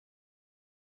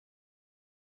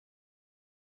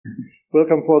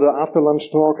Welcome for the after lunch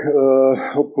talk.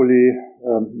 Hopefully,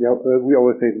 we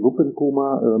always say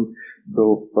Suppenkoma.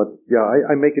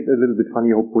 I make it a little bit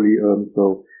funny, hopefully.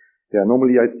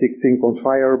 Normally I stick things on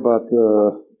fire, but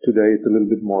today it's a little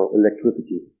bit more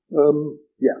electricity.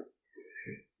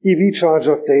 EV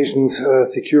charger stations,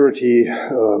 security.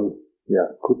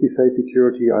 Could we say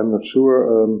security? I'm not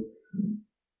sure,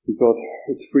 because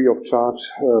it's free of charge.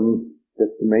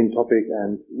 That's the main topic,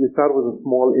 and we start with a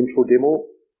small intro demo.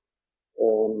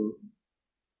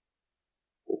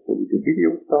 Hopefully the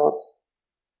video starts,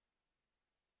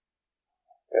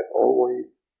 as always.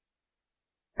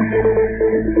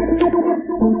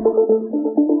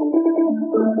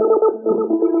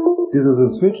 This is a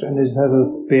switch and it has a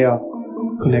spare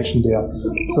connection there.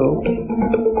 So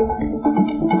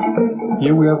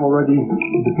here we have already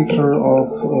the picture of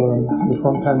the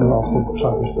front panel of the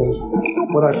charging station.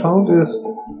 What I found is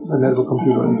a network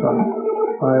computer inside.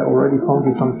 I already found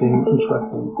it something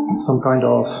interesting. Some kind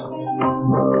of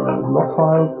log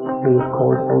file that is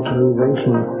called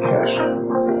authorization cache.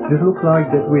 This looks like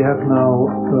that we have now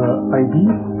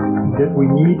IDs that we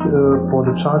need for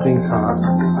the charging card.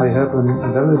 I have a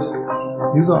valid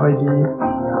user ID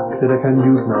that I can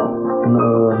use now,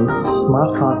 a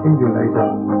smart card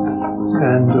emulator,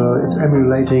 and it's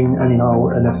emulating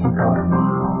anyhow NFC cards.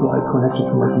 So I connect it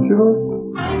to my computer.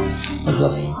 I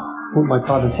just put my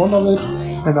card in front of it,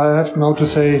 and I have now to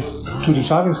say to the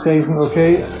charging station,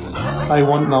 okay, I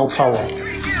want now power.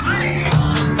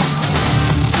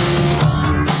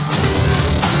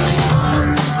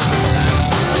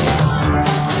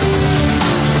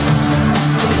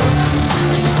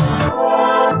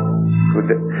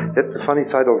 That's the funny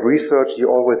side of research. You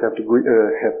always have to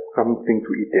have something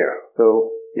to eat there. So,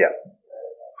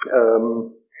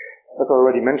 as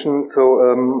already mentioned,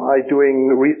 I'm doing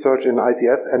research in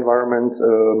ICS environments,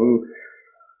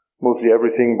 mostly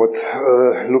everything what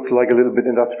looks like a little bit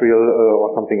industrial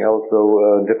or something else.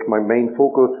 So that's my main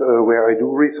focus where I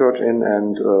do research in,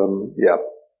 and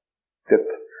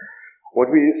that's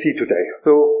what we see today.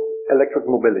 So electric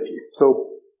mobility. So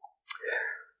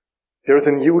there's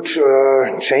a huge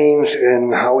change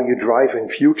in how you drive in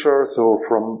future. So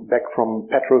back from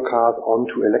petrol cars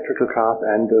onto electrical cars,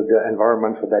 and the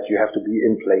environment for that you have to be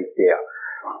in place there.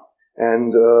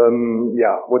 And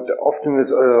what often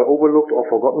is overlooked or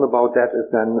forgotten about that is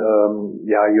then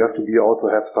you have to also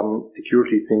have some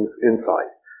security things inside.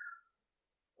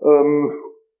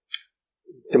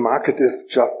 The market is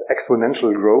just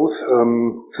exponential growth,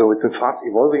 so it's a fast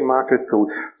evolving market,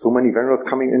 so many vendors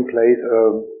coming in place,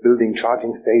 building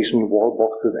charging station, wall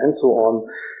boxes and so on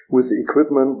with the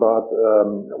equipment, but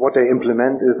what they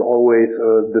implement is always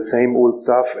the same old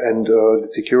stuff, and the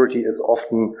security is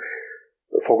often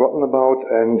forgotten about,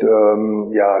 and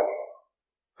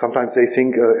sometimes they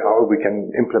think, we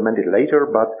can implement it later,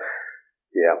 but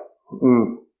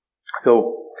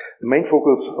so the main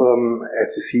focus,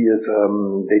 as you see, is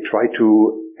they try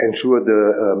to ensure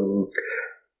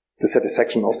the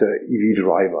satisfaction of the EV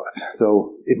drivers.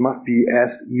 So it must be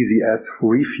as easy as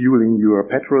refueling your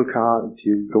petrol car. If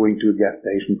you're going to a gas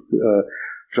station,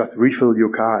 just refill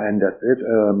your car and that's it.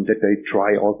 That they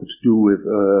try also to do with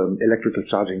electrical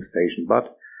charging station.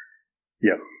 But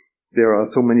there are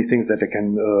so many things that they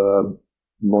can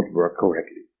not work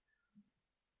correctly.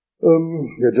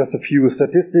 Just a few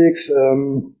statistics.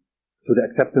 So the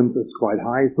acceptance is quite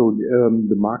high, so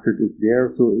the market is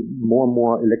there, so more and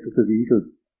more electrical vehicles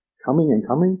coming,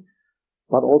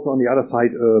 but also on the other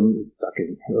side it's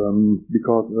stucking,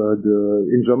 because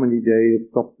in Germany they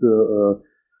stopped the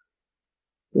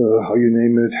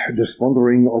the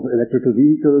sponsoring of electrical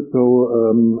vehicles, so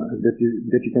that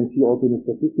you can see also in the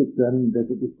statistics then that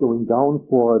it is going down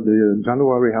for the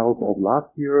January half of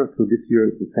last year, so this year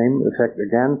it's the same effect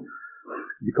again,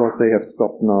 because they have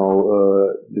stopped now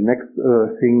the next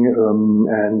thing,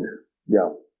 and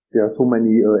there are so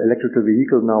many electrical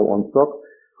vehicles now on stock.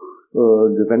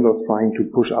 The vendors trying to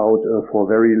push out for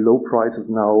very low prices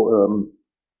now,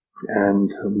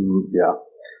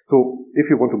 so if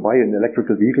you want to buy an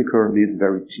electrical vehicle currently, it's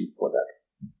very cheap for that.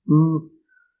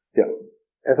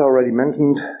 As I already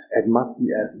mentioned, it must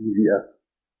be as easy as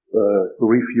to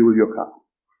refuel your car.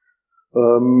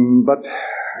 But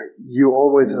you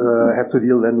always have to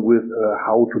deal then with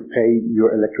how to pay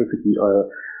your electricity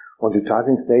on the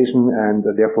charging station, and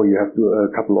therefore you have a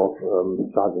couple of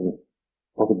charging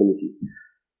possibilities.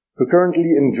 So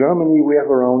currently in Germany we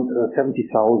have around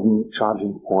 70,000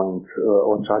 charging points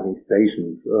or charging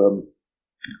stations,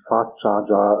 fast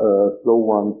charger, slow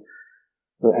ones,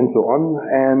 and so on.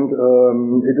 And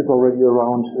it is already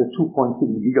around 2.6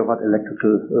 gigawatt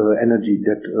electrical energy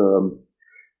that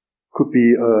could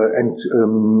be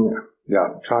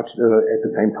charged at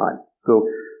the same time. So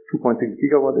 2.6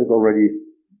 gigawatt is already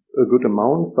a good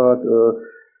amount, but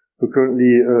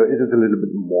currently it is a little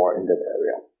bit more in that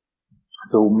area.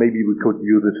 So maybe we could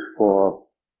use it for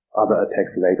other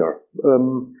attacks later.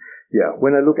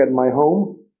 When I look at my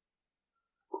home,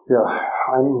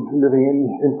 I'm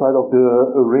living inside of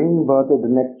the ring, but the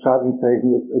next charging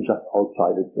station is just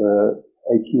outside. It's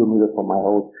 8 kilometers from my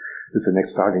house. It's the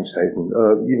next charging station.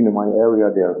 Even in my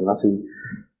area, there's nothing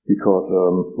because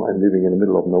I'm living in the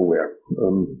middle of nowhere.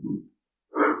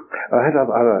 I had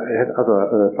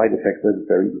other side effects that is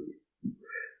very easy.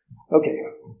 Okay,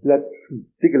 let's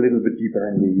dig a little bit deeper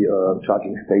in the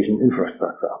charging station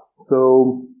infrastructure.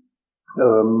 So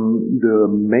the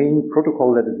main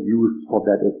protocol that is used for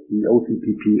that is the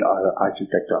OCPP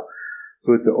architecture.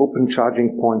 So it's the Open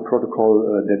Charging Point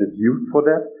Protocol that is used for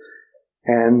that,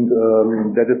 and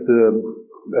that is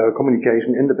the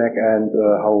communication in the back end,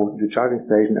 how the charging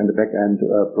station and the back end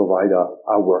provider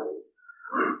are working.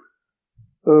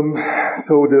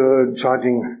 So the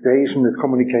charging station is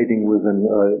communicating with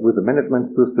the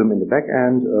management system in the back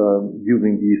end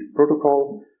using these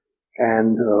protocols.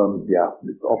 And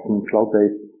it's often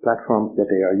cloud-based platforms that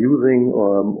they are using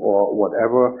or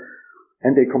whatever,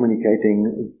 and they're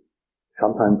communicating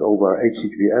sometimes over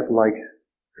HTTPS-like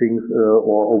things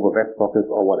or over WebSockets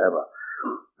or whatever.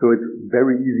 So it's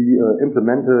very easy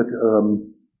implemented.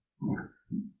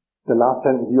 The last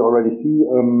sentence you already see,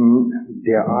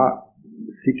 there are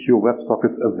secure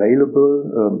WebSockets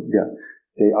available.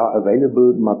 They are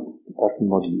available, but often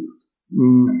not used.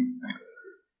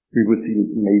 We will see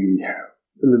maybe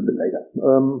a little bit later.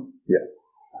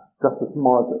 Just a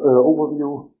small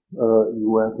overview.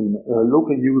 You have a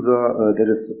local user that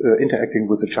is interacting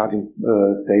with the charging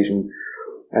station,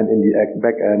 and in the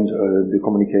back end, the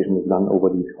communication is done over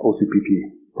the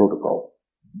OCPP protocol.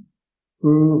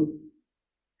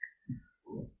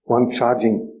 One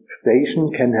charging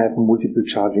station can have multiple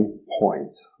charging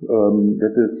points.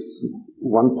 That is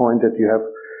one point that you have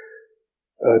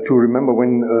to remember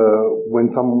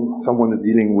when someone is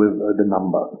dealing with the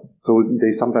numbers. So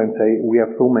they sometimes say we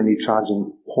have so many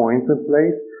charging points in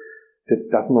place. That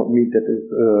does not mean that it's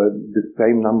the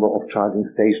same number of charging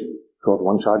stations, because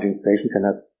one charging station can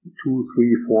have 2,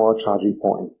 3, 4 charging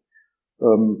points.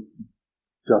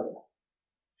 Just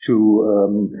to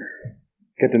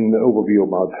get an overview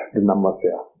about the numbers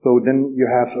there. So then you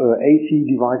have AC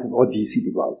devices or DC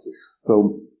devices.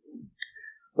 So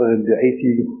the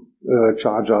AC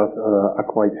chargers are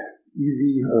quite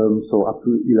easy, so up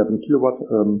to 11 kilowatt,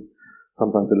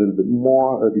 sometimes a little bit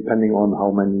more, depending on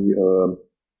how many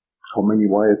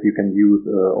wires you can use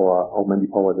or how many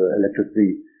power the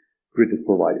electricity grid is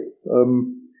providing.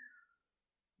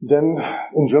 Then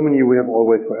in Germany we have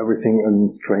always for everything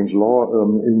a strange law.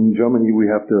 In Germany we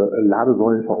have the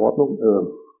Ladesäulenverordnung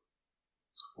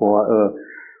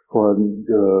for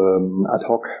the ad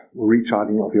hoc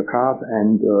recharging of your cars,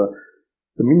 and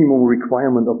the minimum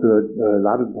requirement of the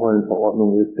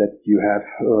Ladesäulenverordnung is that you have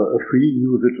a free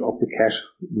usage of the cash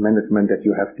management that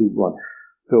you have to run.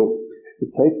 So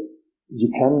it says you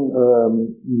can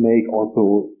make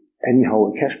also anyhow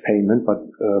a cash payment, but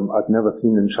I've never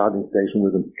seen a charging station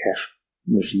with a cash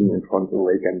machine in front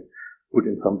where you can put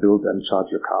in some bills and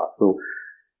charge your car. So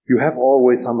you have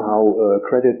always somehow a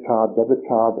credit card, debit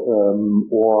card,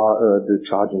 or the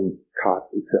charging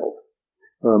cards itself.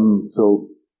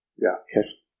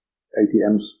 Cash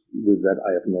ATMs with that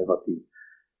I have never seen.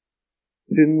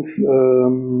 Since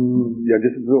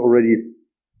this is already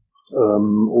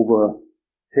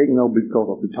overtaken now because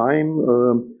of the time.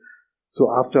 So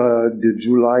after the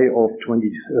July of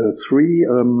 23,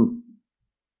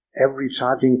 every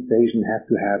charging station has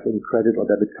to have a credit or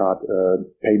debit card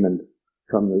payment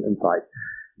terminal inside.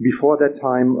 Before that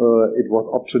time, it was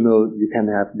optional. You can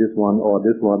have this one,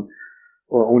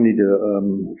 or only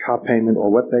the card payment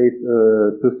or web-based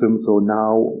system. So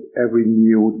now every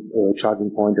new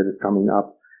charging point that is coming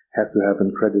up has to have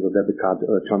a credit or debit card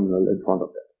terminal in front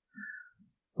of that.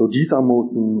 So these are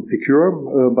most secure,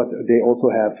 but they also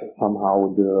have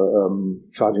somehow the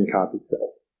charging card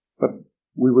itself. But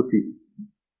we will see.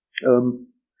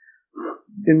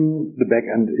 In the back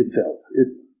end itself,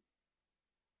 it's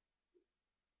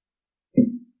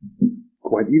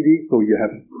quite easy. So you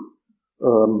have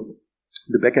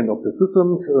the back end of the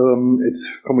systems. It's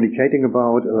communicating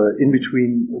about. In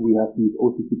between, we have the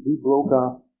OCPP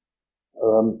broker.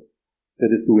 That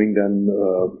is doing then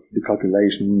the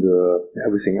calculation,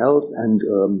 everything else, and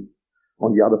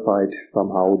on the other side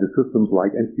somehow the systems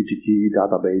like MQTT,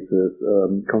 databases,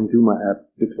 consumer apps,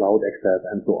 the cloud access,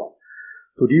 and so on.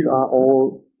 So these are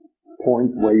all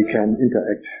points where you can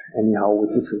interact anyhow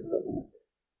with the system.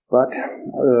 But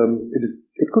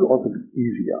it could also be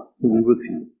easier. We will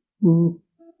see.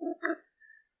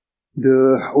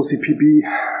 The OCPP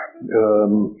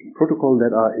protocol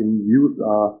that are in use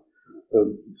are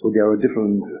so there are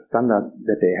different standards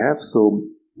that they have. So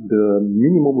the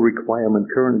minimum requirement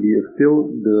currently is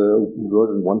still the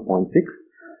version 1.6.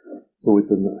 So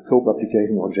it's a SOAP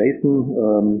application or JSON.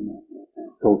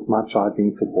 So smart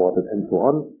charging supported and so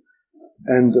on.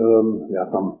 And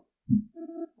some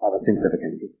other things that I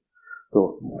can do.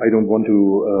 So I don't want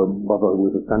to bother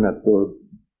with the standards. So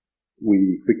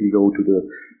we quickly go to the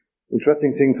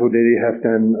interesting thing. So they have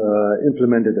then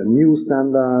implemented a new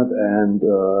standard, and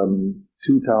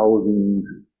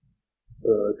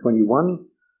 2021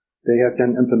 they have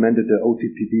then implemented the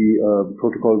OCPP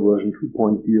protocol version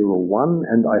 2.01,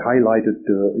 and I highlighted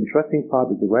the interesting part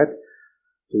with the red.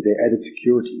 So they added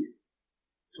security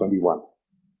 21.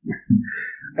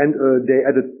 And they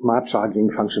added smart charging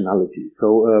functionality,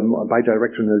 so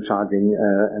bidirectional charging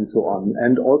and so on,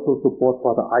 and also support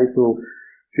for the ISO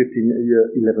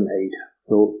 15118.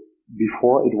 So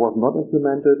before it was not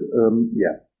implemented,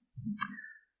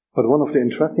 But one of the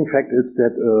interesting facts is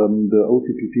that the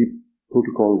OCPP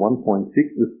protocol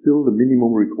 1.6 is still the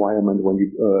minimum requirement when you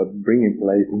bring in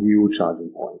place new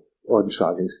charging points or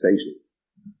charging stations.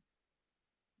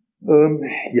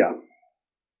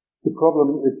 The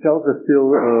problem itself is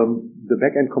still the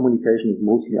back-end communication is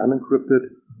mostly unencrypted,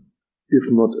 if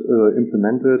not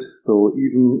implemented. So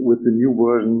even with the new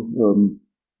version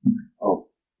of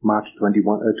March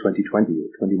 2020,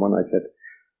 21 I said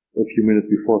a few minutes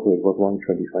before, so it was wrong,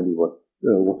 2020 was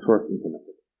first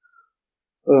implemented.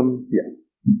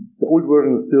 The old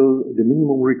version is still the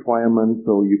minimum requirement,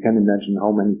 so you can imagine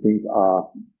how many things are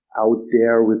out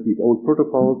there with these old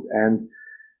protocols, and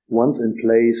once in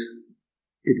place,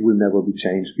 it will never be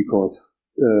changed because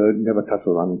never touch a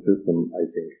running system, I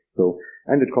think. So,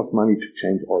 and it costs money to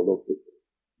change all those systems.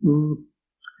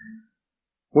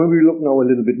 When we look now a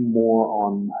little bit more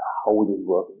on how it is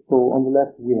working. So on the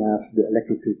left we have the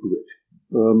electrical grid.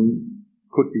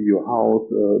 Could be your house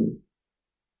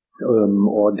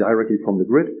or directly from the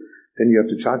grid. Then you have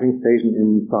the charging station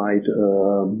inside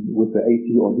with the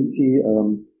AC or DC.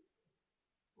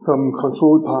 Some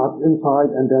control parts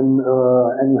inside, and then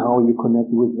anyhow you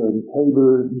connect with the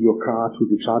cable your car to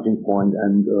the charging point,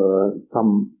 and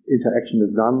some interaction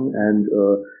is done, and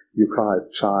your car is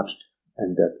charged,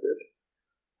 and that's it.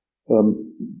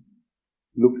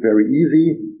 Looks very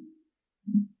easy.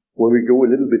 When we go a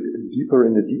little bit deeper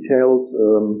in the details,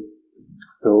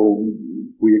 so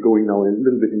we are going now a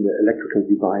little bit in the electrical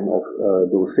design of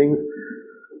those things.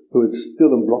 So it's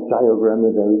still a block diagram,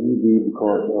 very easy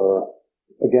because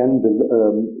again,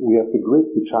 we have the grid,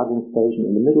 the charging station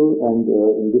in the middle, and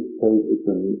in this case it's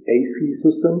an AC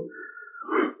system.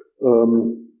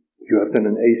 You have then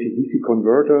an AC-DC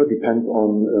converter, depends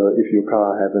on if your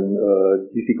car has a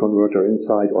DC converter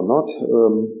inside or not.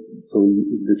 So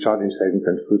the charging station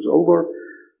can switch over.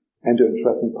 And the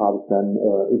interesting part is then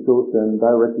it goes then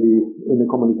directly in the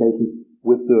communication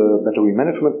with the battery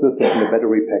management system and the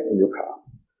battery pack in your car.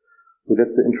 So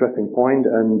that's the interesting point,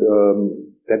 and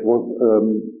that was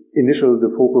initially the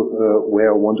focus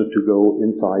where I wanted to go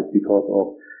inside, because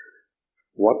of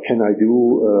what can I do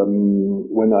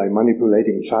when I'm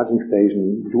manipulating a charging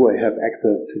station? Do I have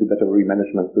access to the battery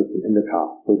management system in the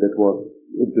car? So that was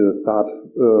the start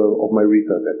of my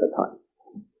research at that time.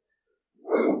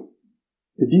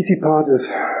 The DC part is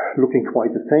looking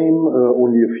quite the same,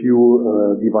 only a few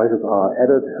devices are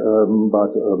added,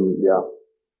 but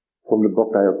from the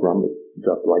block diagram it's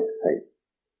just like the same.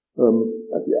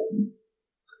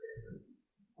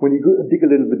 When you dig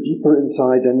a little bit deeper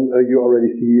inside, then you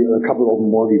already see a couple of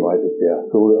more devices there.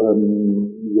 So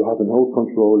you have a node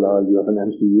controller, you have an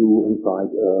MCU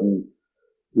inside,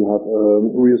 you have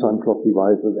real-time clock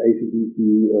devices, AC/DC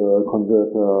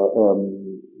converter,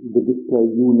 the display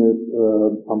unit,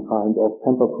 some kind of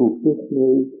tamper-proof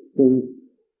display things.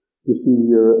 You see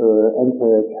here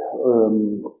NTEC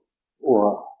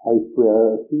or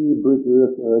I2C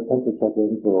bridges, temperature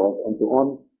sensors, and so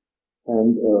on,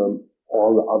 and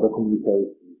all the other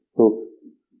communications. So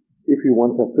if you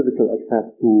want to have physical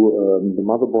access to the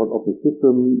motherboard of the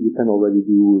system, you can already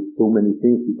do so many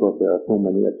things because there are so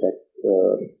many attack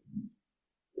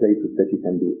places that you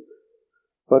can do.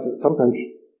 But sometimes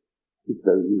it's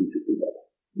very easy to do that.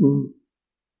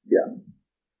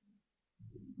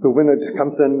 So when it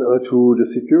comes then to the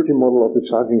security model of the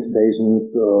charging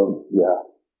stations,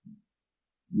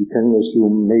 you can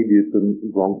assume maybe it's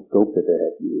the wrong scope that they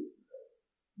have used.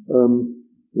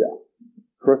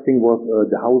 First thing was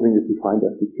the housing is defined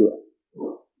as secure.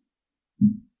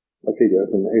 Okay, there's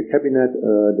a cabinet,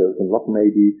 there's a lock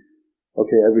maybe.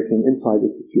 Okay, everything inside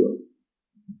is secure.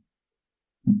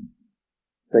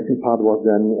 Second part was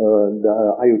then the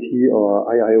IoT or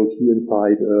IIoT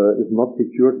inside is not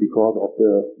secured because of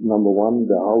the number one,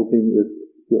 the housing is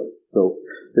secure. So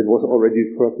that was already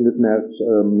first mismatch.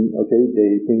 Okay,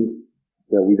 they think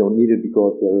that we don't need it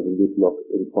because there is a good lock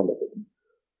in front of it.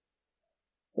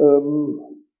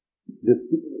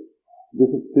 This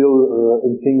is still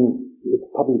a thing. It's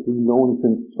publicly known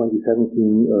since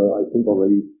 2017. I think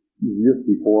already years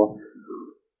before.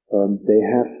 They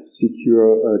have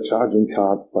secure charging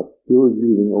cards, but still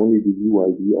using only the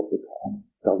UID of the card.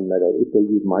 Doesn't matter if they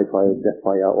use MyFire,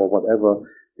 Deathfire, or whatever.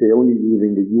 They're only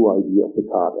using the UID of the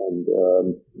card.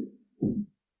 And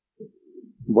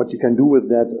what you can do with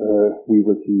that, we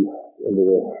will see in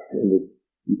the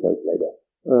details later.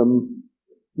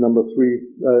 Number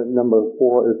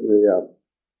four is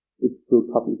it's still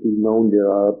publicly known. There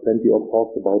are plenty of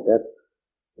talks about that.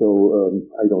 So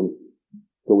I don't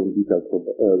go in details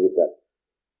with that.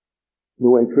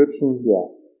 No encryption, yeah.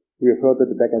 We have heard that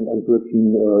the backend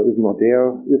encryption is not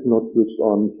there, is not switched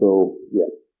on, so yeah.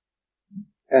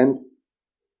 And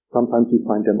sometimes you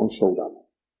find them on Showdown.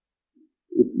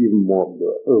 It's even more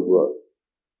worse.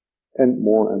 And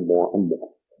more and more and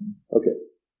more. Okay.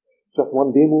 Just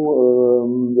one demo,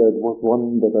 there was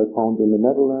one that I found in the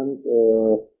Netherlands,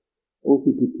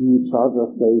 OCPP,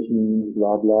 charger station,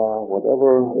 blah blah,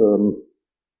 whatever.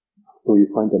 So you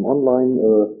find them online,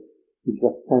 you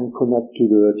just can connect to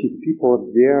the TCP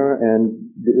port there, and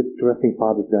the interesting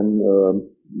part is then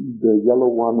the yellow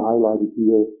one highlighted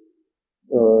here,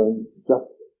 just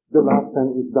the last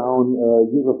sentence down,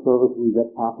 user service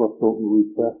reset password token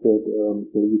requested,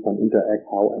 so you can interact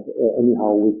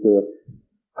anyhow with the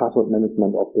password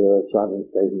management of the charging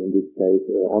station, in this case,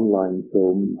 online.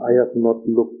 So I have not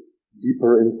looked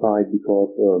deeper inside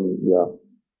because,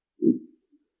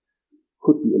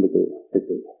 could be a little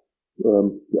phishing.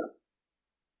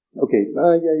 Okay,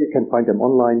 you can find them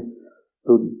online.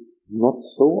 So not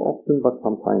so often, but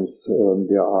sometimes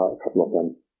there are a couple of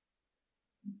them.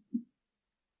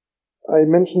 I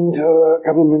mentioned a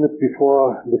couple of minutes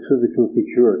before the physical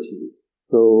security.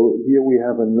 So here we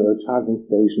have a charging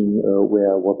station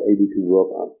where I was able to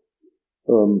work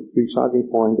on. 3 charging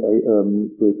points,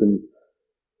 so it's an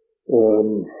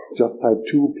just type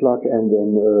 2 plug and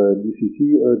then DC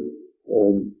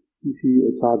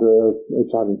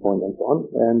charging point and so on.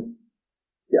 And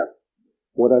yeah,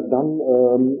 what I've done,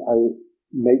 I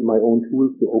made my own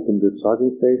tools to open the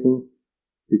charging station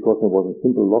because there was a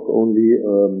simple lock only.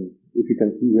 If you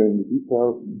can see here in the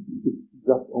details, it's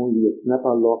just only a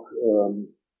snapper lock.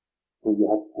 So you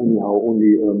have anyhow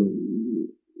only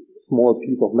small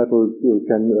piece of metal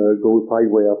can go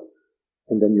sideways,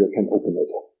 and then you can open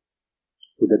it.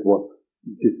 So that was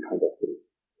this kind of thing.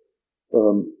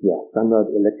 Standard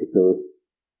electrical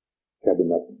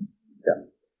cabinets. Yeah.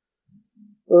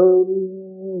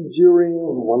 During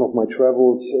one of my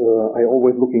travels, I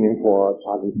always looking in for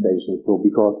charging stations. So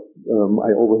because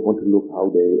I always want to look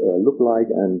how they look like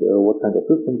and what kind of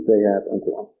systems they have and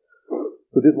so on.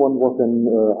 So this one was then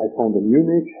I found in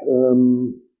Munich,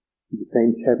 the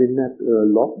same cabinet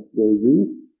lock they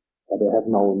use, but they have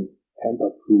now a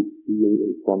tamper-proof seal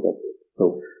in front of it.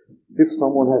 So if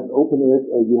someone has opened it,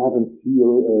 you haven't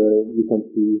seal, you can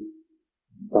see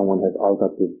someone has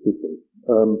altered the system.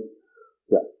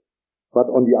 But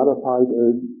on the other side,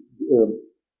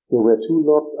 there were 2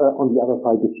 locks. On the other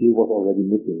side, the seal was already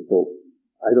missing. So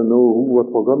I don't know who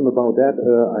was forgotten about that.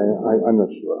 I'm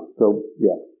not sure. So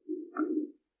yeah.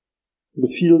 The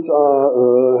seals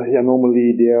are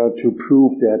normally there to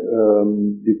prove that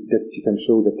that you can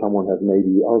show that someone has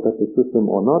maybe altered the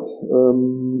system or not.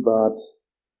 But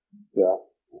yeah,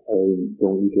 I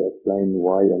don't need to explain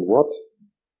why and what.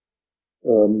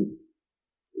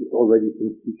 It's already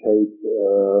since decades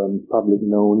public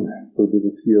known. So this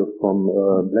is here from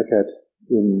Black Hat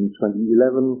in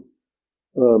 2011.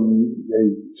 They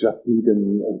just need a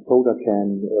soda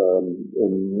can,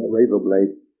 a razor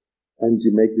blade, and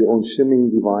you make your own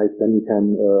shimming device. Then you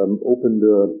can open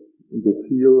the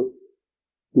seal,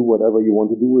 do whatever you want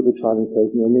to do with the charging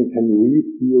station, and you can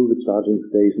reseal the charging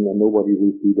station, and nobody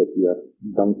will see that you have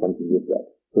done something with that.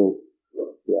 So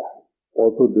yeah.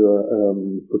 Also, the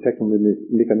protection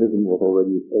mechanism was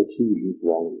already chosen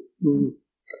wrong.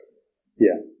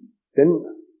 Yeah. Then,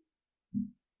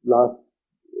 last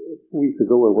 2 weeks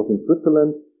ago, I was in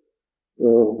Switzerland,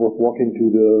 was walking to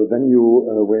the venue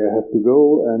where I had to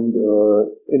go, and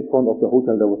in front of the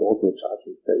hotel there was also a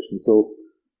charging station. So,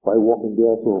 by walking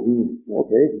there,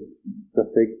 okay,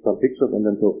 just take some pictures, and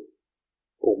then oh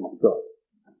my god.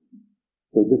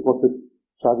 So this was the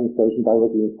charging station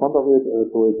directly in front of it,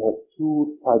 so it has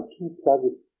two Type 2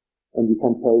 plugs, and you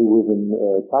can pay with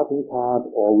a charging card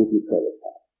or with your credit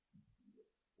card.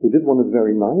 So this one is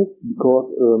very nice because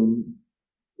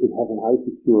it has a high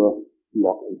secure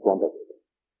lock in front of it.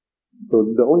 So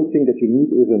the only thing that you need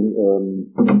is a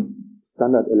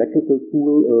standard electrical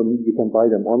tool. You can buy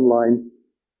them online.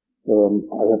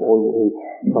 I have always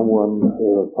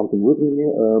something with me,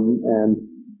 and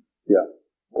yeah,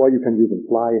 or you can use a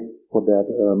fly for that.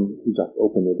 You just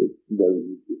open it; it's very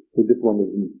easy. So this one is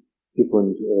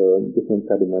different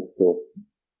cabinet. So,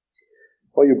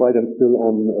 or you buy them still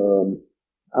on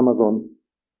Amazon.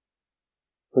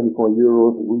 24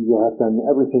 euros. You have then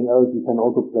everything else. You can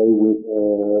also play with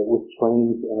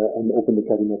trains and open the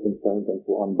cabinet in trains and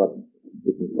so on. But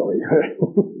different story.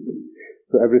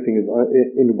 So everything is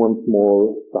in one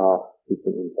small star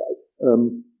system inside.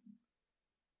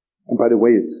 And by the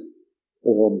way, it's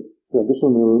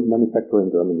traditional manufacturer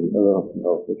in Germany.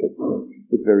 Okay,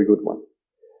 it's a very good one.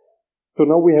 So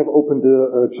now we have opened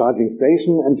the charging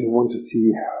station, and you want to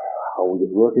see how it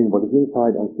is working, what is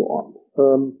inside, and so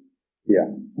on.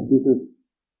 Yeah, this is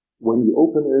when you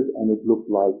open it, and it looks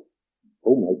like,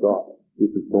 oh my god, this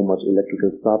is so much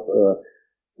electrical stuff.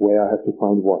 Where I have to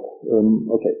find what?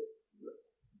 Okay.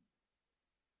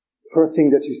 First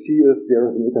thing that you see is there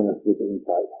is an Ethernet switch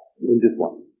inside, in this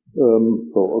one.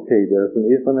 So, okay, there's an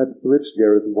Ethernet switch,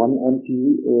 there is one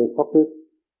empty socket.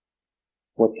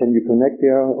 What can you connect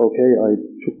there? Okay, I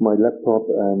took my laptop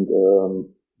and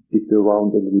digged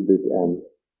around a little bit, and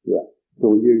yeah.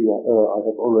 So here I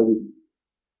have already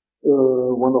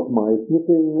one of my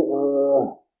sniffing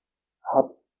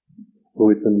hubs. So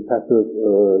it's a passive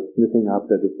sniffing hub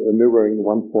that is mirroring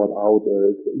one port out.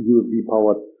 It's USB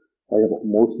powered. I have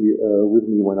mostly with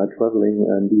me when I'm traveling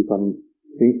and do some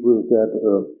things with that.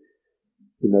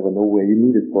 You never know where you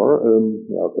need it for.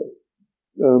 Okay.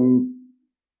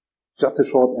 Just a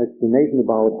short explanation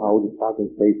about how the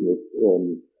charging station is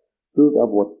built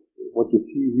up. What you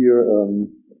see here.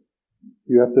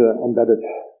 You have the embedded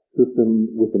system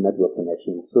with the network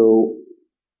connection. So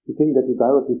the thing that you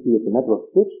directly see is the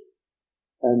network switch,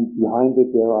 and behind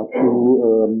it there are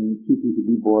two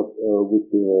PCB boards with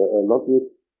the logic.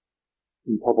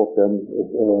 On top of them is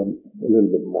a little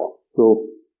bit more. So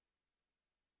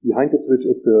behind the switch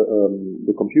is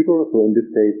the computer. So in this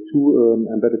case, two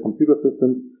embedded computer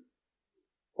systems.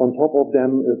 On top of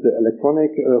them is the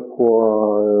electronic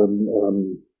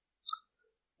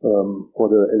for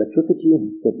the electricity,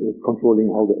 that is controlling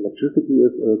how the electricity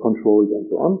is controlled and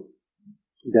so on.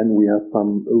 Then we have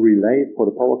some relays for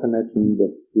the power connection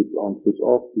that switch on, switch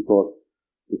off, because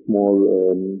the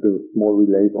small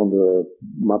relays on the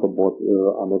motherboard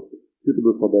are not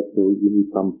suitable for that, so you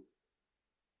need some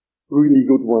really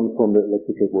good ones from the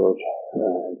electrical world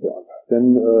and so on.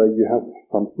 Then you have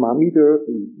some smart meters,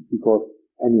 because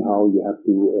anyhow you have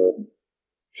to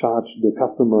charge the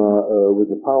customer with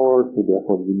the power, so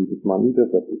therefore you need a smart meter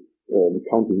that is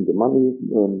counting the money.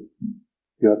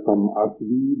 You have some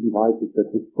RCD devices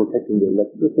that is protecting the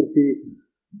electricity,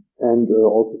 and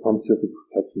also some circuit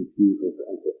protection fuses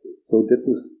and so on. So this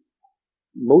is,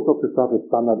 most of the stuff is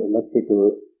standard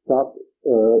electrical stuff,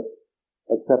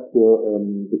 except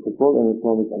the control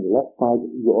electronics on the left side.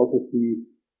 You also see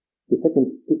the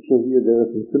second picture here, there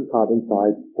is a SIM card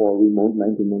inside for remote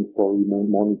maintenance, for remote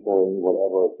monitoring,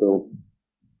 whatever. So,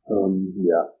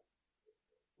 yeah.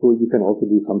 So you can also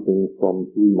do something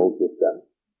from remote with them.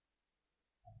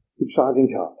 The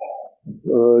charging card.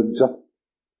 Just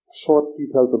short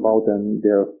details about them.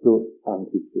 They're still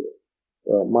unsecure.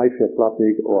 MyFair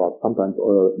Classic, or sometimes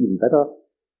even better.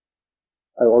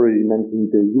 I already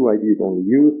mentioned the UID is only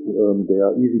used. They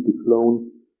are easy to clone.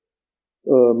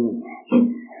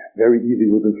 Very easy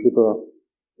with a flipper.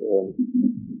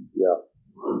 Yeah.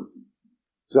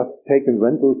 Just take a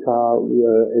rental car,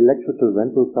 electrical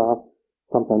rental car.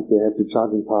 Sometimes they have the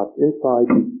charging parts inside.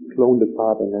 Clone the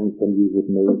card and then can use it.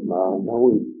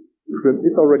 No,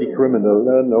 it's already criminal.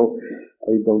 No,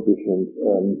 I don't do things.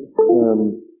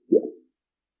 Yeah.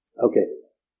 Okay.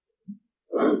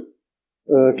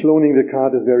 Cloning the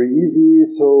card is very easy.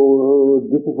 So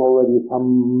this is already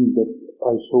some that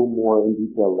I'll show more in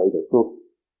detail later. So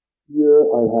here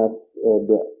I have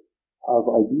the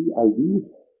RFID ID,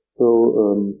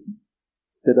 so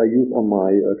that I use on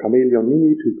my Chameleon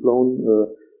Mini to clone.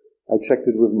 I checked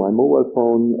it with my mobile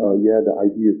phone. Yeah, the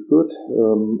ID is good,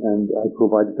 and I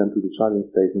provided them to the charging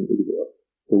station. It works.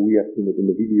 So we have seen it in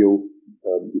the video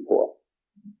before.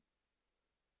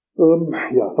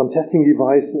 Yeah, some testing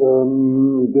device.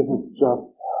 This is just,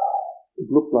 it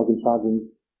looks like a charging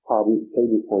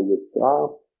cable for your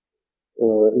car.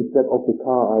 Instead of the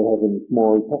car, I have a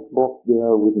small test box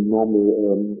there with a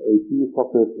normal AC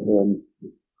socket.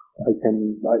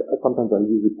 Sometimes I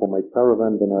use it for my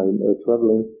caravan when I'm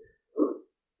traveling.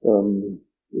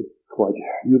 It's quite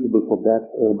usable for that,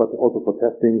 but also for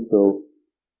testing. So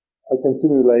I can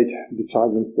simulate the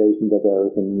charging station that there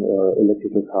is an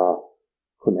electrical car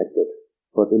connected.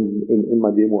 But in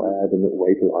my demo, I had a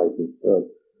vehicle item.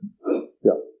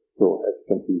 Yeah, so as you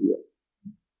can see here.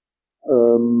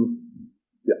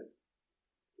 Yeah.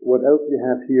 What else we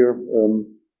have here?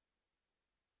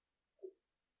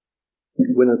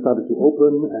 When I started to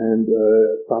open and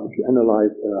started to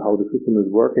analyze how the system is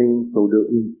working, so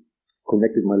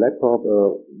connected my laptop,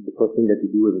 the first thing that you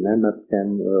do is an nmap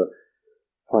scan,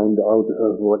 find out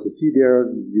what you see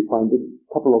there. You find a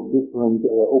couple of different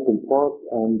open ports,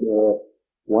 and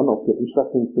one of the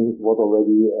interesting things was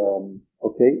already,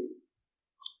 okay,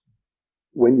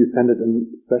 when you send it a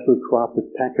special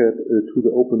crafted packet to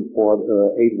the open port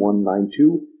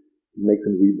 8192, it makes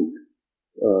a reboot.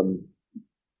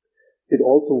 It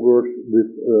also works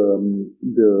with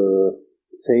the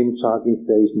same charging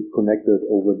stations connected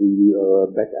over the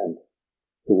backend.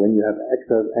 So when you have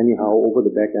access anyhow over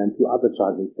the backend to other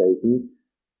charging stations,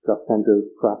 just send a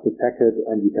crafted packet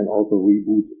and you can also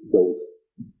reboot those.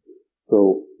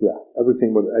 So yeah,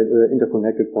 everything was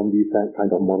interconnected from these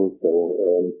kind of models. So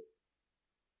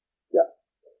yeah.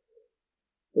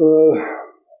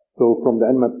 So from the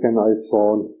nmap scan I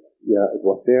saw, yeah, it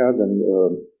was there. Then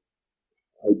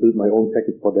I built my own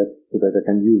package for that so that I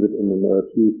can use it in a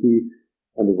POC,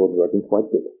 and it was working quite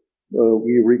good.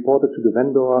 We reported to the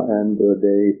vendor, and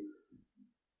they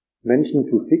mentioned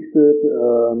to fix it.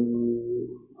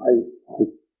 I'll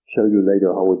tell you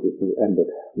later how it ended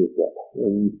with that.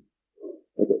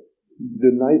 Okay.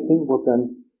 The nice thing was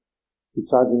then the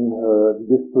charging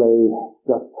display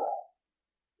just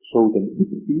showed an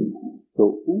EPC.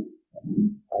 So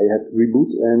I had reboot,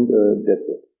 and that's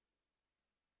it.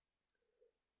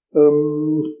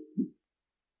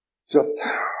 Just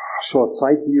short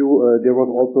side view, there was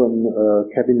also a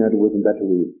cabinet with a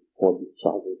battery for the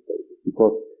charging station,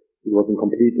 because it was a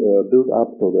complete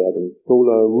build-up, so they had a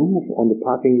solar roof on the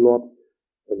parking lot,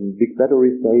 a big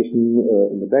battery station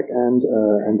in the back end,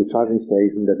 and the charging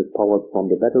station that is powered from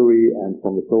the battery and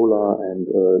from the solar, and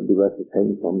the rest is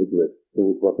taken from the grid.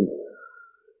 So it was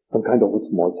some kind of a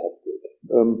small test rig.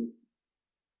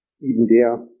 Even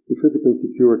there, the physical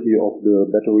security of the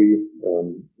battery,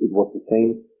 it was the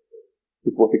same.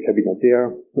 It was a cabinet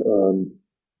there.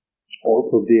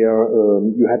 Also there,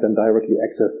 you had then directly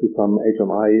access to some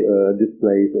HMI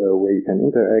displays where you can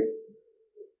interact.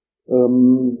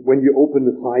 When you open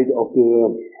the side of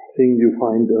the thing, you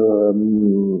find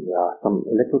some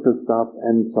electrical stuff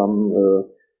and some,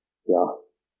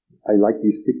 I like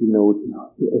these sticky notes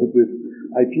with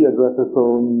IP addresses.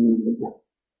 So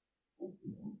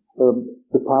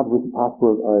the part with the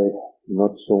password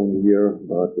not shown here,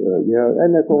 but yeah,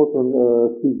 and it's also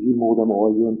a 3G modem or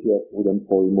UMTS modem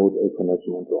for remote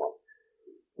connection and so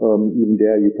on. Even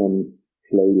there you can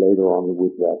play later on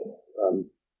with that.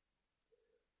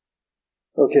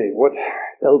 Okay, what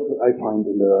else I find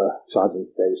in the charging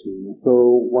station?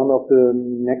 So one of the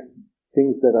next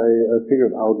things that I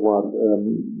figured out was,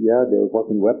 there was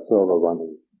a web server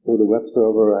running. So the web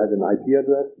server had an IP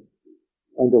address,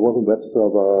 and there was a web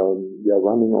server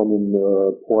running on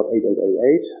port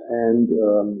 8888, and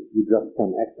you just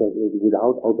can access it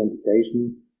without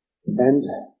authentication, and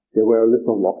there were a list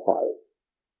of log files.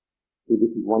 So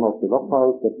this is one of the log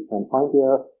files that you can find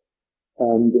there,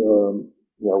 and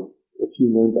a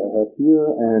few names I have here,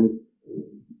 and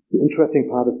the interesting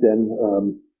part is then,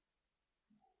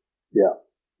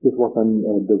 this was on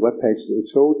the web page it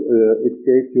showed, it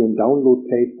gave you a download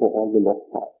page for all the log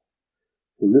files.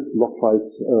 To list log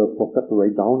files for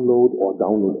separate download or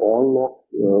download all logs,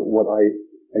 what I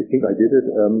think I did it,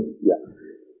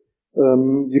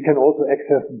 you can also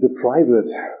access the private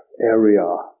area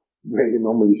where you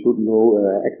normally should know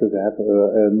access at.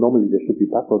 Normally there should be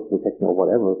password protection or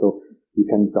whatever, so you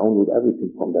can download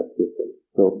everything from that system.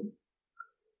 So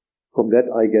from that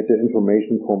I get the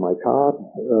information for my card,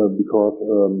 because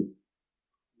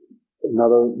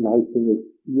another nice thing is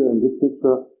here in this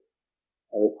picture,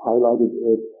 I've highlighted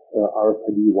it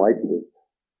RFID whitelist.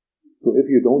 So if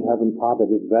you don't have a card that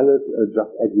is valid,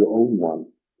 just add your own one.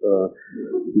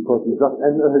 Because you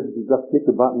just click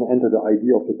the button, enter the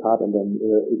ID of the card, and then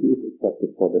it is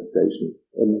accepted for the station.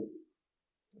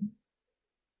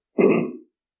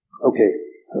 Okay,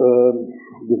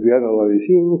 this we had already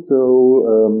seen.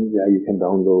 So you can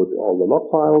download all the log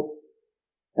files.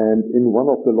 And in one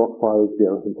of the log files,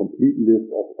 there is a complete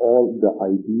list of all the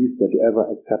IDs that you ever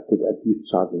accepted at these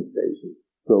charging stations.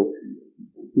 So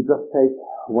you just take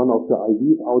one of the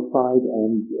IDs outside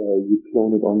and you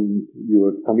clone it on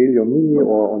your Chameleon Mini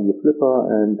or on your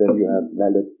Flipper, and then you have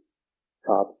valid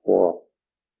cards for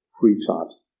free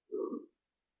charge.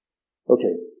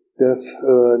 Okay, this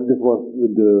was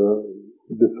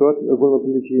the third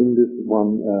vulnerability in this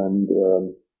one, and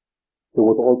there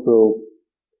was also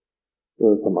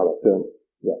some others. So,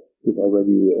 yeah, this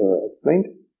already explained.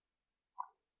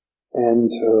 And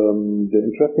the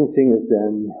interesting thing is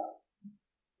then,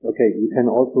 okay, you can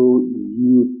also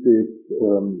use this,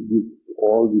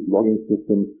 all these logging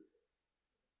systems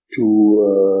to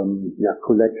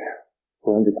collect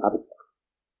forensic artifacts.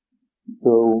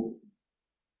 So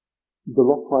the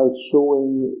log file is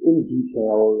showing in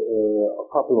detail a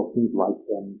couple of things like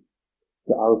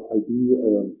the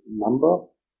RFID number,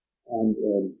 and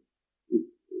it's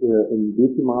in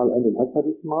decimal and in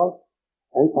hexadecimal,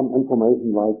 and some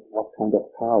information like what kind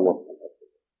of car was connected.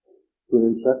 So the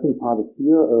interesting part is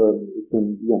here, it's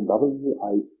an BMW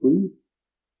i3.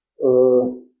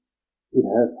 It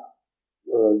has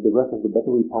the rest of the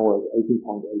battery power is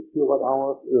 18.8 kilowatt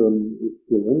hours. It's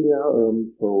still in there,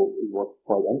 so it was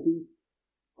quite empty.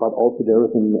 But also there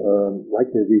is an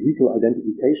like the vehicle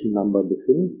identification number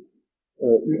within.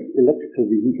 Each electrical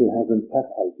vehicle has a PEF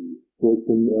ID. So it's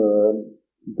in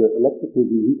the electrical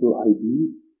vehicle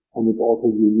ID, and it's also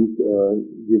unique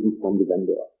given from the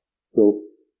vendor. So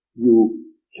you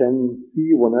can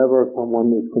see whenever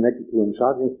someone is connected to a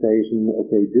charging station,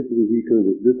 okay, this vehicle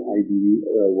with this ID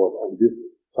was on this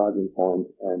charging point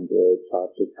and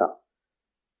charged this car.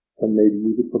 And maybe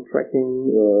use it for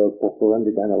tracking, for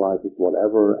forensic analysis,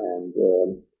 whatever, and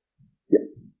yeah.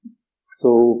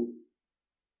 So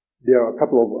there are a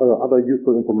couple of other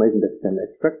useful information that you can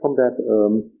extract from that.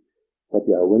 But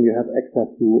yeah, when you have access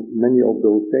to many of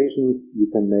those stations, you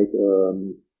can make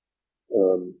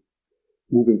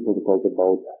moving protocols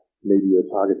about maybe a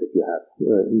target that you have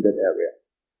in that area.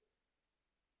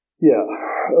 Yeah.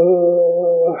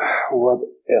 What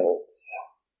else?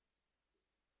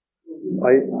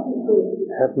 I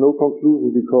have no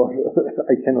conclusion because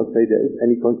I cannot say there is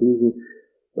any conclusion.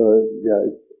 Yeah,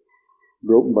 it's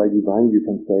broken by design, you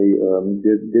can say.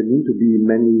 There need to be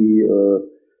many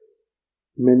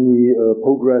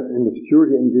progress in the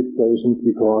security in these stations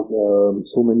because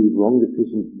so many wrong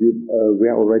decisions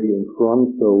were already in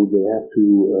front, so they have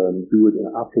to do it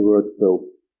afterwards. So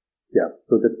yeah,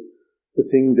 so that's the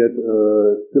thing that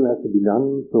still has to be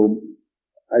done. So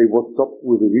I was stopped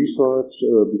with the research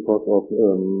because of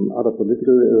other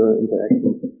political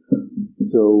interactions.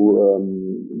 So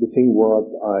the thing what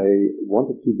I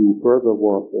wanted to do further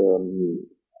was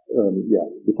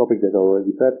the topic that I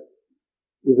already said.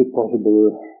 Is it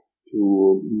possible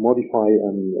to modify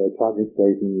a charging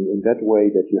station in that way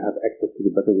that you have access to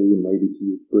the battery, maybe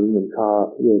to bring in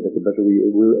car that the battery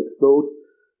will explode?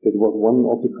 That was one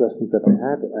of the questions that I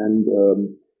had,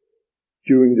 and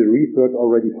during the research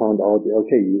already found out,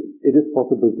 okay, it is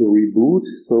possible to reboot,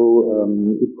 so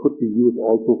it could be used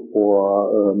also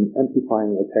for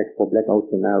amplifying attacks for blackout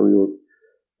scenarios.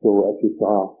 So as you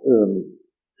saw,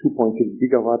 2.6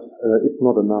 gigawatt, it's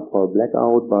not enough for a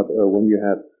blackout, but when you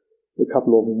have a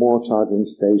couple of more charging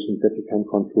stations that you can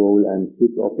control and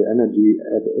switch off the energy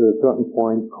at a certain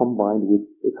point, combined with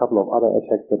a couple of other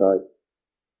attacks that I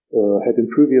had in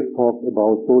previous talks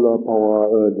about solar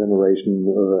power generation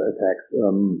attacks.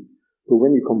 So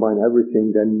when you combine everything,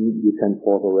 then you can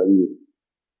force already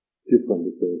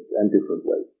different things and different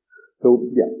ways. So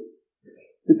yeah.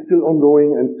 It's still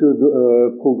ongoing and still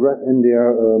progress in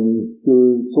there,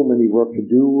 still so many work to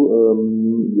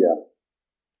do. Yeah.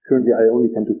 Currently I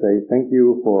only can to say thank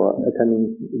you for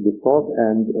attending this talk,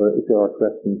 and if there are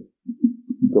questions,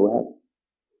 go ahead.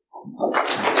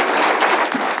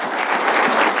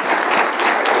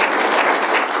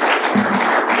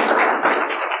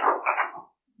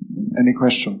 Any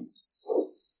questions?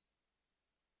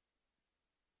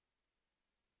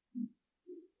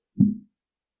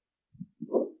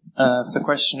 The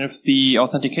question, if the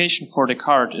authentication for the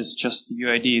card is just the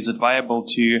UID, is it viable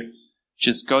to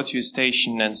just go to a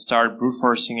station and start brute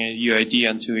forcing a UID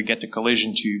until you get the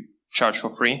collision to charge for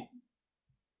free?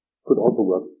 Could also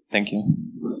work. Thank you.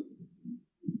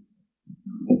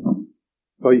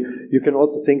 So you can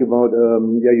also think about,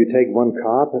 you take one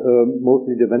card,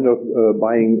 mostly the vendors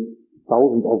buying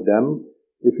thousands of them.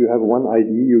 If you have one ID,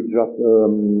 you just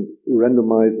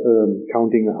randomize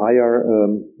counting higher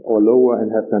or lower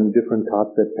and have then different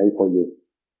cards that pay for you.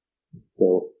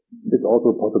 So it's also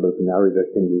a possible scenario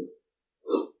that can use.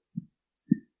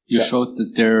 You showed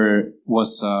that there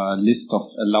was a list of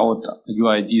allowed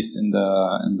UIDs in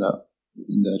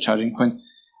the charging point.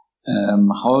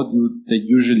 How do they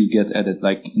usually get added?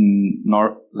 Like in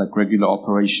regular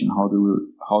operation, how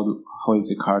is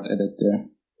the card added there?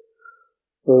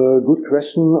 Good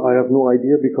question. I have no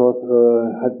idea because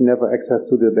I had never access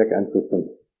to the back-end system.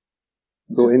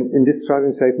 So in this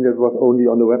charging station, that was only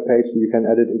on the web page. You can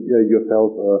edit it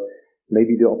yourself.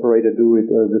 Maybe the operator do it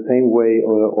the same way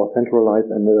or centralize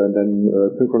and then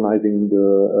synchronizing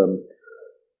the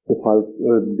files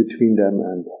between them.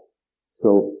 And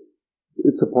so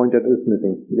it's a point that is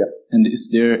missing. Yeah. And is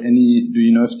there do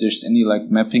you know if there's any like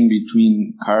mapping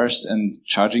between cars and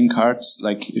charging cards?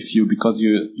 Like because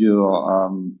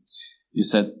you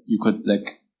said you could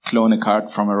like clone a card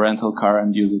from a rental car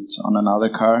and use it on another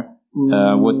car.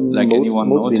 Would anyone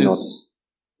notice?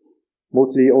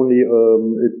 Mostly only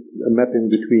it's a mapping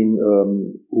between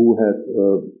who has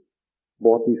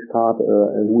bought this card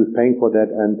and who is paying for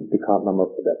that and the card number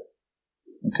for that.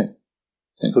 Okay.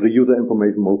 Thanks. So the user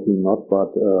information mostly not,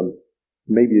 but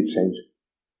maybe it changed.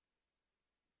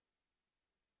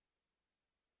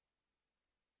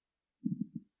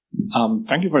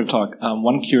 Thank you for the talk.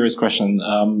 One curious question.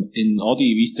 In all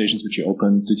the EV stations which you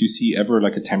opened, did you see ever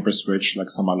like a temper switch, like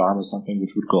some alarm or something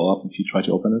which would go off if you try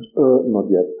to open it? Not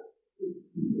yet.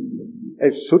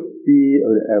 It should be,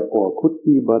 or could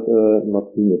be, but not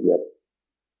seen it yet.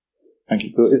 Thank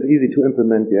you. So it's easy to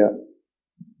implement, yeah.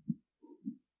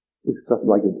 It's just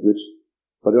like a switch.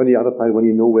 But on the other side, when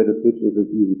you know where the switch is, it's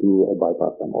easy to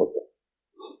bypass them also.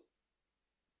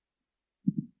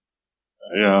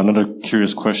 Yeah, another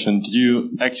curious question. Did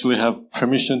you actually have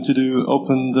permission to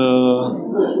open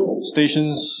the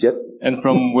stations? Yes. And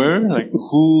from where? Like,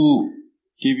 who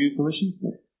gave you permission?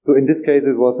 So in this case,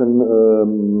 it was a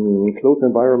closed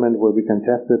environment where we can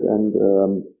test it, and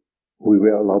we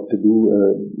were allowed to do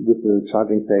with the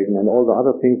charging station and all the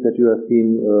other things that you have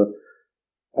seen.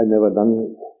 I never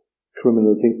done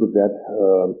criminal things with that.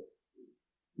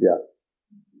 Yeah,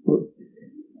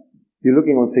 you're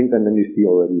looking on things and then you see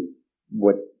already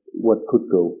what could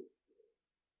go.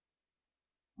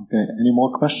 Okay. Any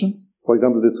more questions? For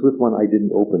example, the Swiss one I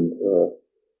didn't open.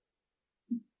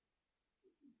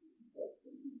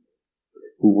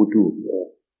 Who would do?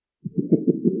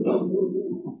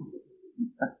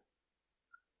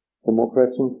 Some more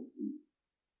questions?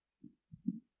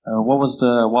 What was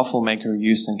the waffle maker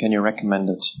used, and can you recommend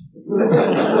it?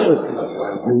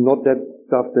 Not that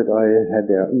stuff that I had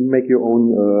there. Make your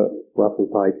own waffle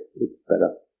pie. It's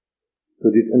better. So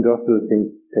these industrial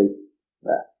things taste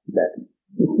bad.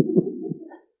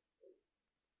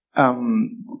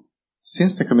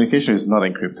 Since the communication is not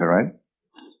encrypted, right?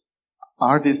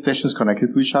 Are these stations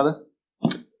connected to each other?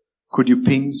 Could you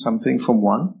ping something from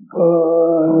one?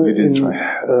 You didn't try.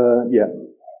 Yeah.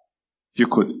 You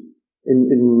could.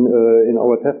 In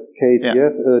our test case, yeah.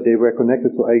 Yes, they were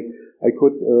connected. So I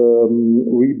could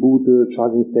reboot the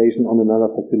charging station on another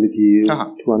facility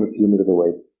 200 kilometers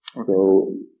away. Okay.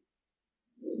 So.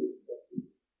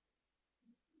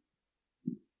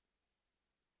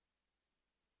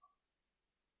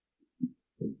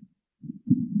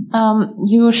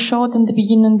 You showed in the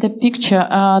beginning the picture.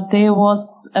 There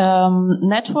was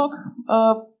network,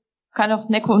 kind of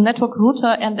network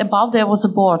router, and above there was a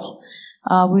board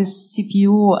with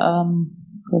CPU.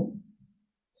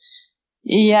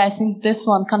 I think this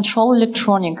one, control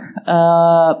electronic.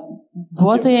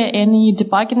 Were there any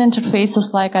debugging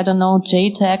interfaces like, I don't know,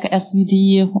 JTAG,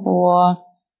 SVD, or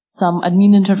some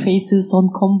admin interfaces on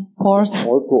COM ports?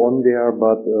 Also on there,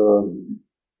 but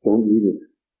don't need it.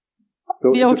 So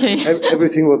okay.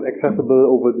 Everything was accessible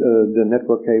over the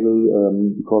network cable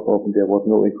because often there was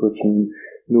no encryption,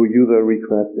 no user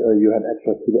request. You had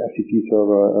access to the FTP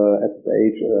server,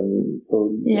 SSH.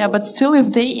 But still,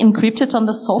 if they encrypt it on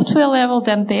the software level,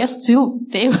 then they're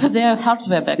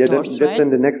hardware backdoors, that's right?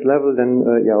 then the next level. Then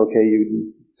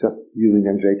you just using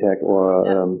an JTAG or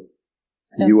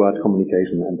UART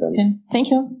communication, and then. Okay, thank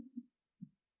you.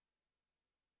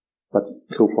 But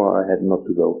so far, I had not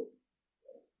to go.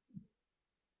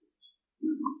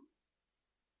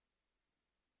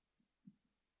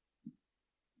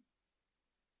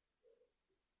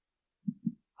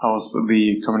 How's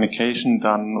the communication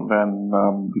done when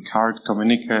the card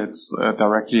communicates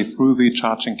directly through the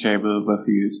charging cable with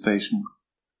the station?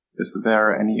 Is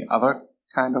there any other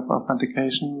kind of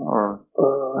authentication, or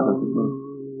how does it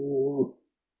work?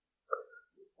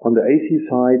 On the AC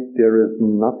side, there is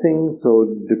nothing. So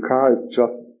the car is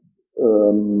just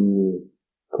you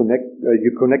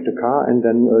connect the car, and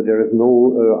then there is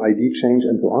no ID change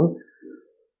and so on.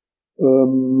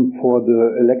 For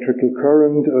the electrical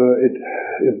current, it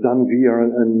is done via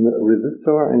a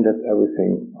resistor, and that's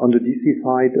everything. On the DC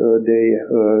side, they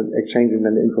exchanging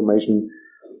then information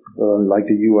like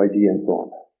the UID and so on.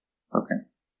 Okay.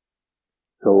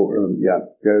 So yeah,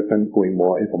 there is then going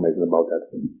more information about that.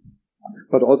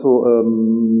 But also,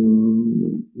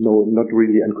 no, not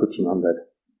really encryption on that.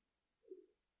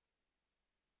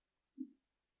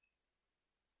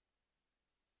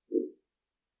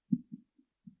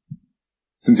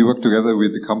 Since you work together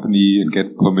with the company and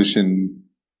get permission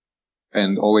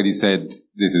and already said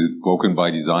this is broken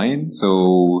by design,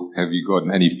 so have you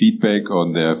gotten any feedback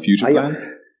on their future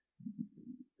plans?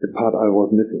 The part I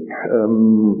was missing.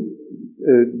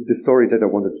 The story that I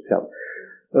wanted to tell.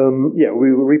 Yeah, we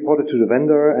reported to the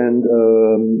vendor, and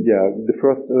yeah, the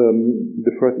first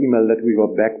email that we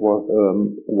got back was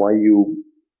why you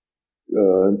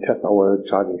test our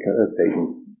charging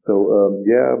stations. So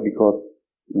yeah, because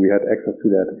we had access to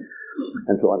that,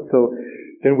 and so on. So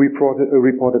then we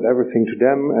reported everything to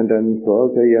them, and then so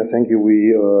okay, yeah, thank you.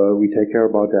 We take care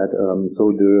about that.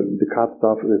 So the card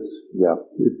stuff is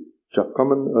it's just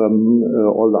common.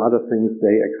 All the other things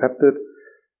they accepted,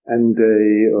 and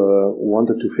they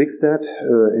wanted to fix that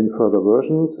in further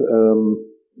versions.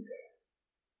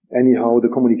 Anyhow, the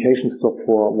communication stopped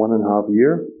for 1.5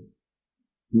 years.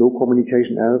 No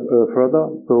communication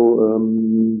further. So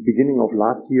beginning of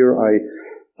last year, I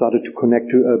started to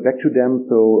connect back to them.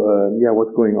 So yeah,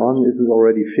 what's going on? Is it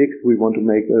already fixed? We want to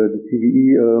make the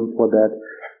CVE for that,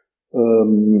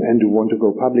 and we want to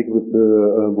go public with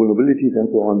the vulnerabilities and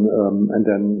so on. And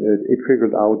then it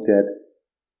figured out that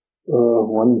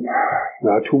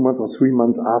 2 months or 3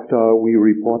 months after we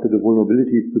reported the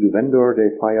vulnerabilities to the vendor,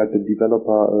 they fired the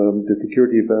developer, the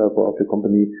security developer of the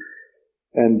company.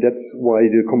 And that's why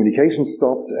the communication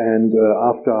stopped. And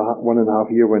after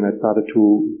 1.5 years, when I started to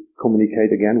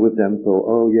communicate again with them,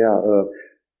 so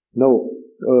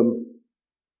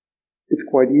it's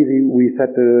quite easy. We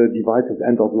set the device's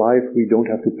end of life. We don't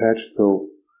have to patch. So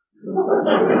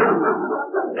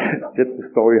that's the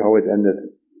story how it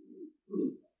ended.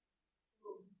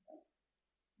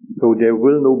 So there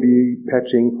will no be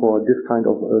patching for this kind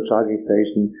of charging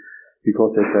station,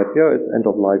 because they said, yeah, it's end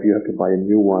of life. You have to buy a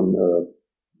new one.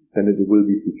 Then it will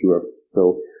be secure.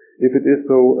 So if it is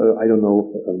so, I don't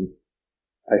know.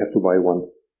 I have to buy one.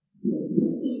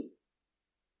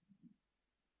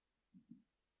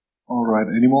 All right.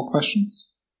 Any more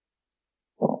questions?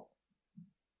 All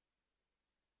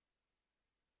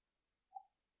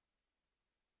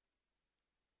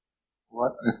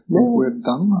right. I think we're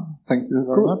done. Thank you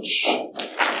very much.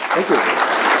 Thank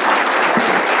you.